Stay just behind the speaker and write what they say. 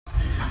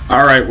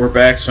Alright, we're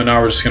back, so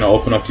now we're just going to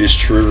open up these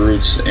true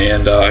roots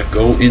and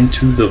go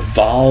into the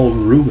Vaal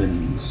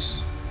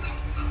ruins.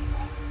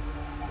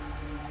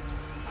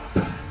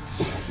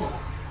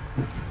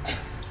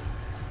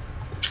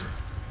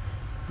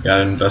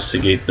 Gotta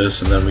investigate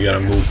this and then we gotta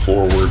move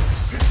forward.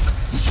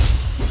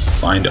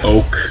 Find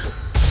oak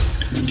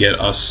and get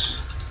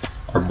us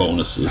our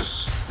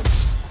bonuses.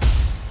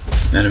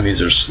 Enemies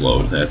are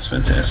slowed, that's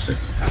fantastic.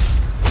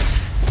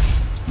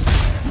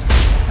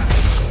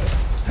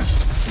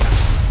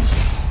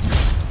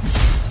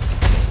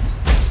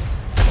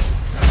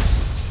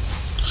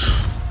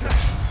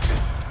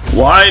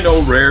 Why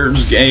no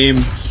rares, game?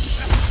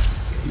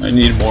 I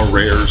need more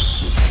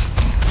rares.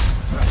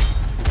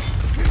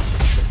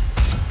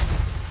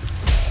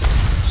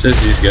 It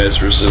says these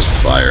guys resist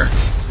fire,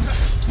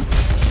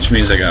 which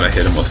means I gotta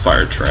hit them with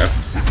fire trap.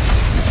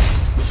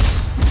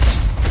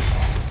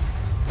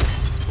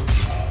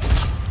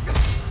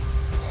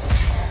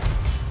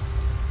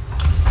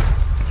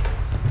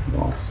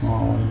 While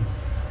falling.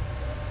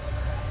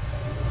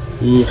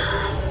 Oof.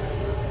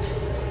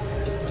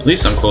 At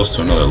least I'm close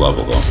to another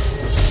level though.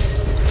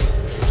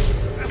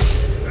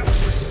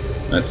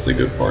 That's the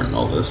good part in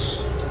all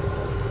this.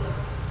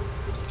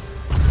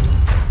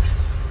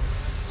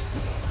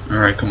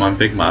 Alright, come on,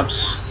 big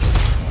mobs.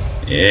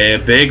 Yeah,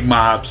 big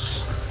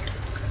mobs.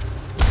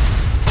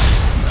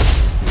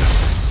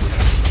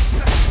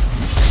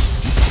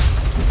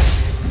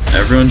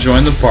 Everyone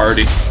join the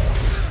party.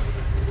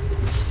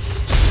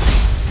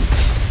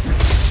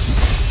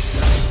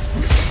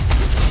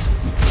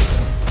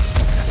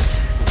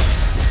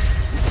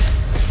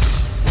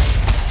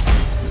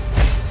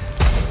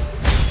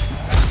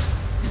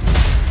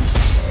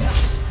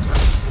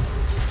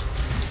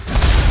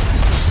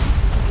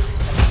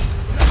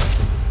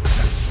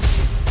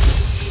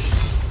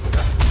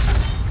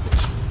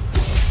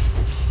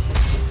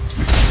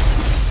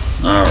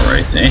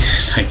 Alright, dang,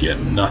 I get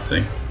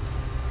nothing.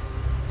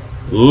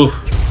 Ooh.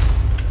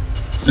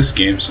 This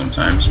game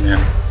sometimes, man.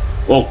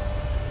 Whoa.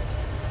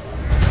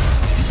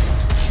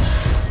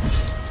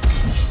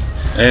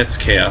 That's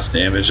chaos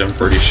damage, I'm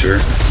pretty sure.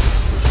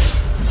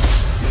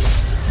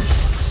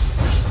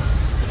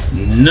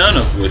 None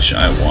of which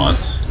I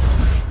want.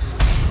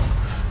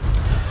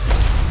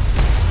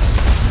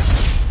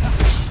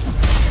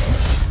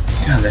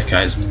 God, that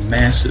guy's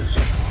massive.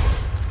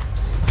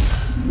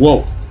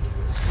 Whoa.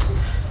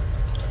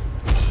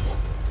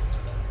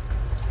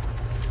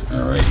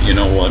 Alright, you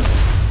know what?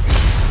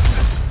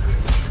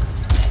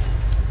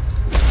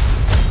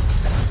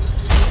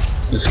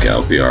 This guy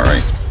will be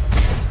alright.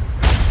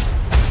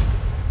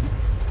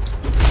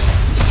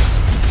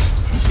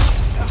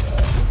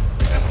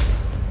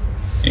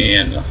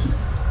 And nothing.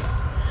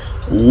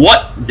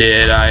 What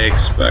did I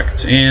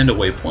expect? And a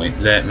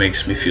waypoint. That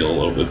makes me feel a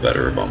little bit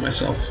better about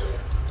myself.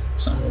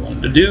 That's not what I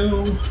wanted to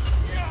do.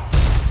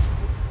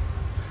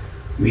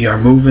 We are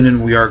moving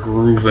and we are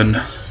grooving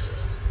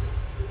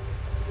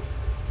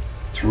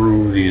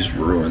through these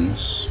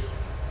ruins.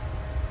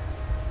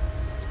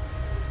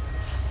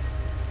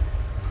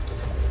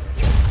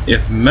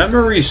 If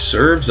memory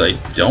serves, I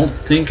don't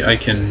think I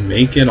can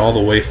make it all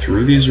the way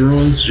through these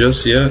ruins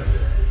just yet.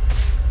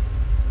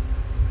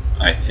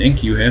 I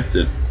think you have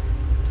to...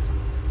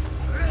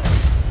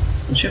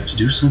 Don't you have to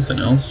do something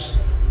else?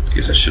 I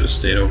guess I should have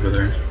stayed over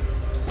there.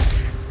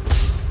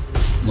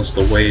 Unless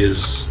the way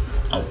is...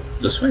 Oh,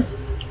 this way?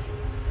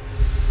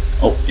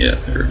 Oh, yeah,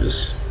 there it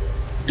is.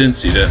 Didn't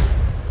see that.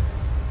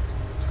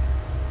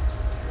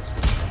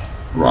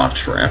 Raw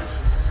trap.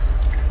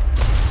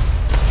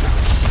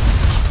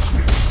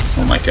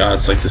 Oh my god,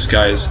 it's like this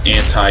guy is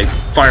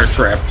anti-fire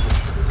trap.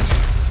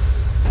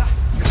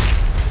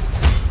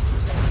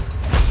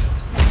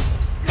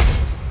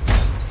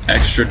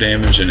 Extra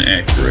damage and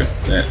accurate.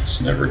 That's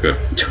never good.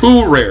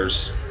 2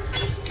 rares.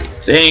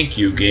 Thank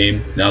you,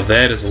 game. Now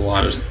that is a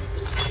lot of...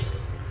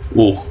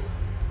 Ooh.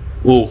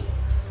 Ooh.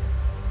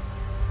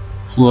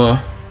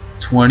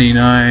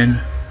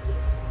 29.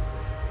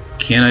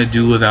 Can I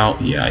do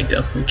without? Yeah, I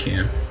definitely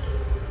can.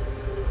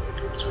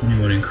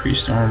 21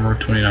 increased armor,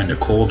 29 to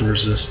cold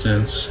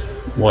resistance.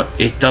 What?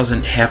 It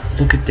doesn't have...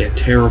 Look at that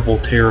terrible,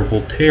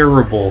 terrible,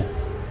 terrible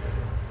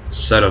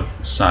set of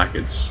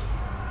sockets.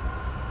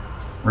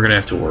 We're gonna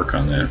have to work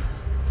on that.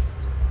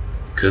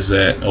 Because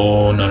that...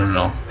 Oh, no, no,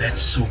 no.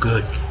 That's so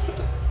good.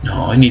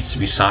 No, it needs to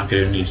be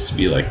socketed. It needs to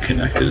be, like,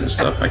 connected and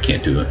stuff. I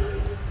can't do it.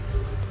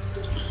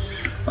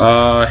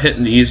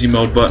 Hitting the easy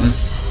mode button.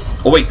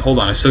 Oh, wait, hold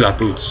on. I still got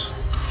boots.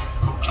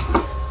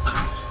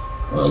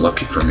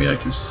 Lucky for me, I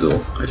can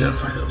still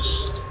identify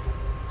those.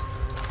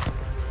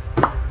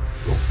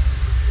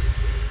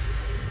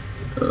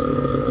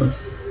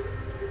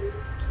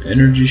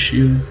 Energy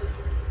shield.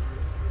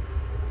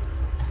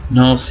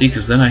 No, see,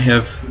 because then I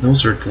have...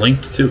 Those are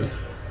linked too.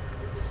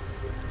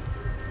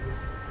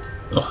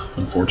 Ugh,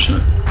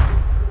 unfortunate.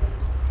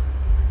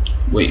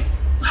 Wait,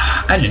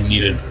 I didn't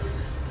need it.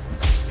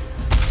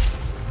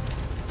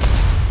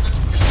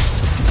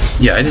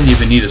 Yeah, I didn't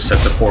even need to set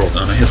the portal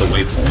down. I hit the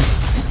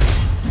waypoint.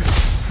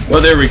 Well,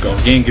 there we go.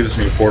 Game gives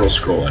me a portal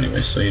scroll anyway,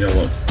 so you know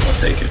what? I'll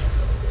take it.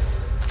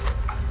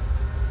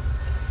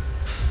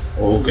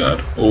 Oh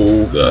god.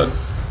 Oh god.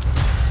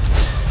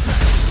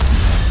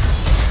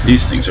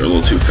 These things are a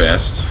little too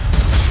fast.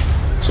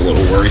 It's a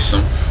little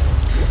worrisome.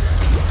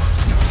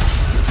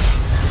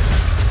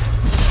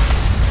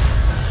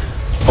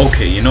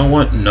 Okay, you know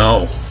what?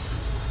 No.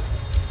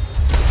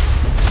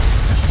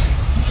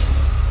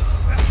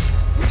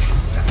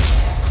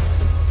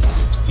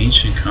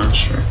 Ancient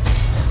construct.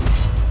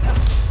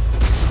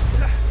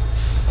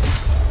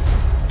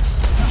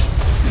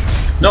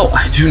 No,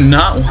 I do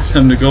not want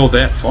them to go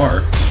that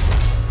far.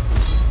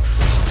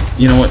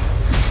 You know what?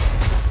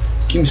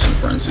 Give me some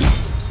frenzy.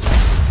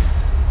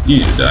 You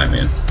need to die,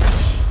 man.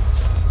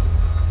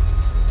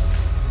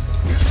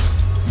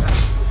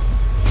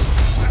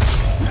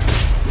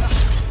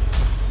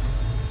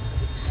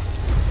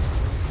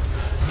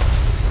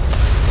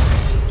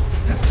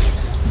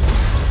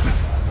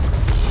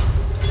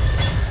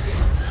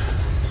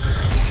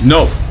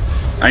 No!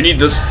 I need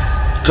this.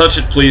 Touch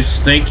it,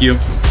 please. Thank you.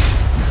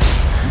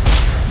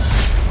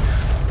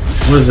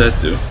 What does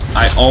that do?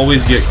 I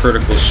always get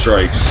critical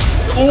strikes.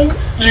 Oh,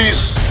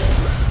 jeez.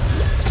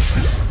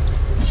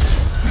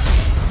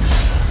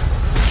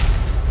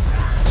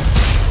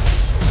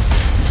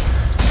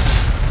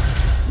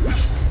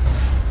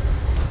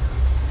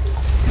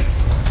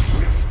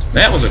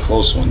 That was a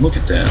close one. Look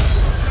at that.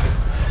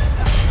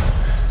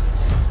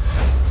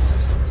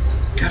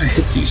 Gotta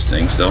hit these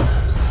things, though.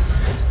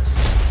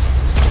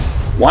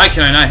 Why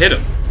can I not hit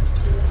him?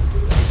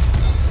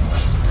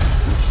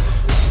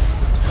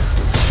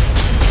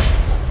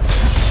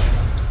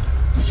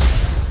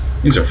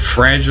 These are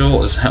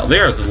fragile as hell. They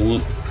are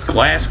the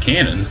glass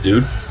cannons,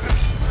 dude.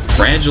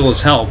 Fragile as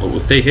hell, but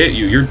if they hit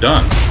you, you're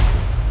done.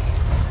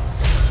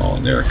 Oh,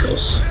 and there it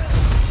goes.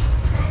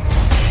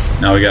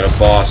 Now we got a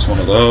boss one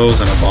of those,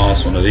 and a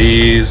boss one of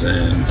these,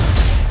 and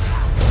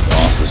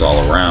bosses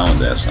all around.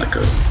 That's not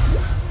good.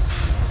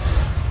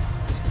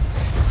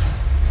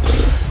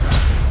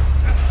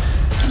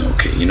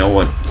 Okay, you know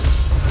what?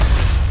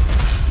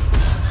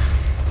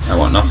 I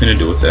want nothing to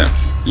do with that.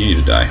 You need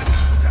to die.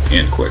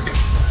 And quick.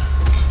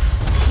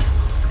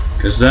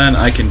 Because then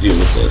I can deal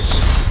with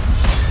this.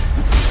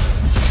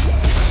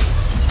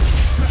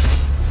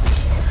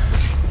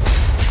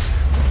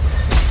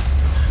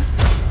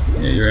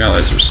 Yeah, your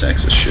allies are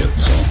sacks of shit,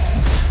 so.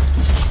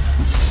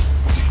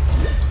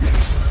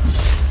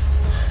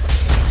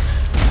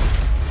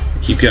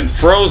 Keep getting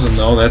frozen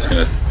though, that's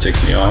gonna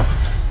tick me off.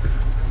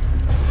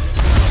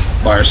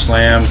 Fire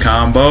slam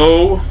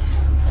combo.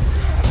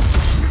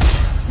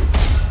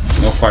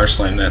 No fire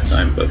slam that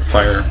time, but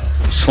fire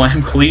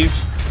slam cleave.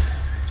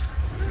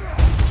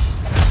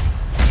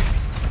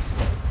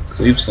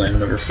 Cleave slam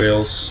never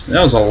fails.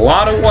 That was a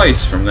lot of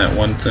whites from that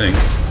one thing.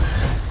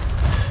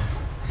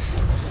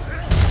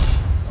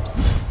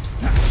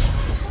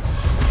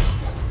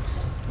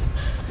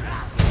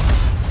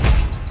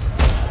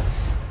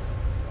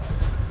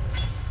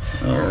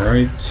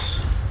 Alright.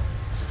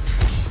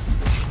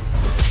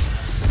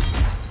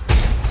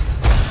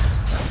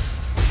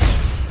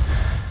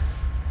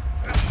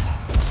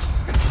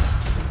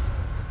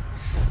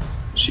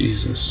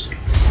 Jesus.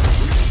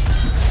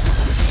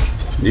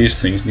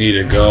 These things need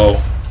to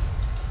go.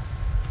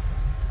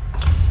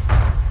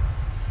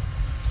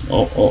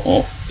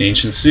 Oh,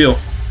 ancient seal.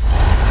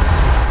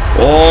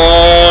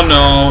 Oh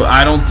no,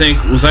 I don't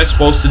think, was I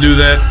supposed to do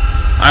that?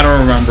 I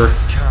don't remember.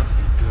 This can't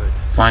be good.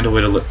 Find a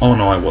way to live. Oh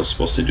no, I was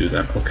supposed to do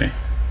that. Okay.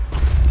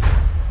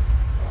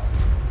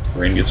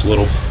 Brain gets a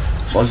little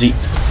fuzzy.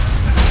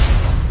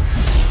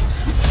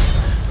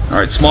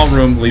 Alright, small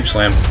room, leap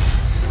slam.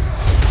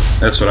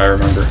 That's what I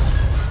remember.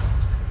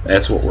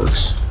 That's what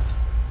works.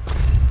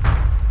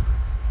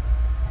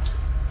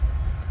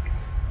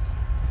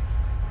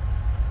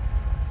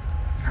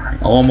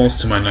 Alright, almost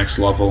to my next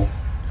level,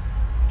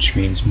 which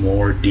means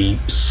more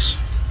deeps.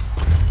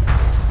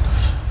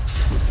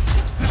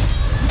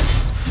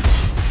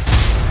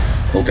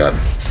 Oh god.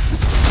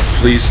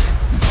 Please.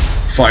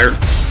 Fire.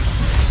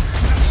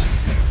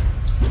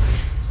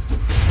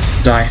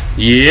 Die.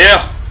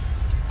 Yeah!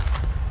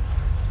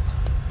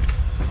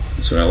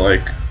 That's what I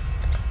like.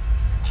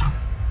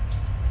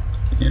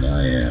 And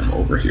I am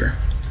over here.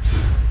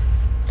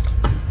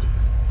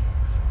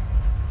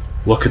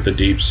 Look at the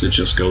deeps, it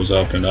just goes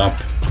up and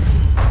up.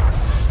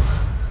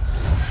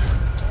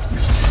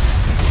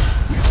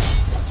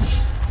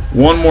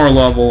 One more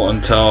level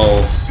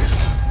until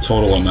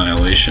total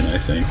annihilation, I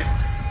think.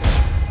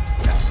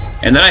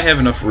 And then I have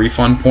enough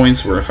refund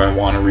points where if I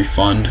want to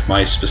refund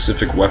my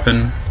specific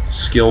weapon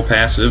skill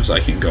passives, I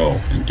can go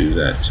and do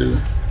that too.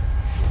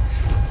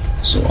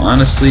 So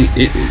honestly,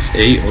 it is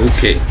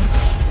a-okay.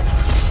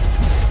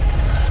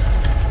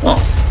 Oh.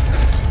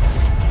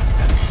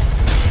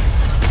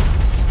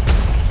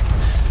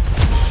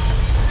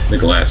 The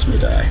glass may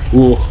die.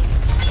 Ooh.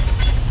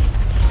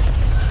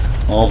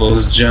 All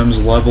those gems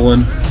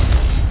leveling.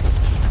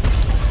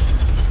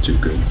 Too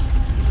good.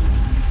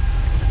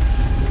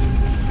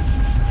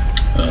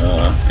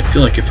 I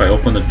feel like if I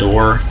open the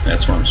door,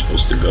 that's where I'm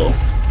supposed to go.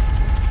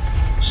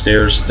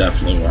 Stairs,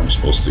 definitely where I'm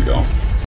supposed to go.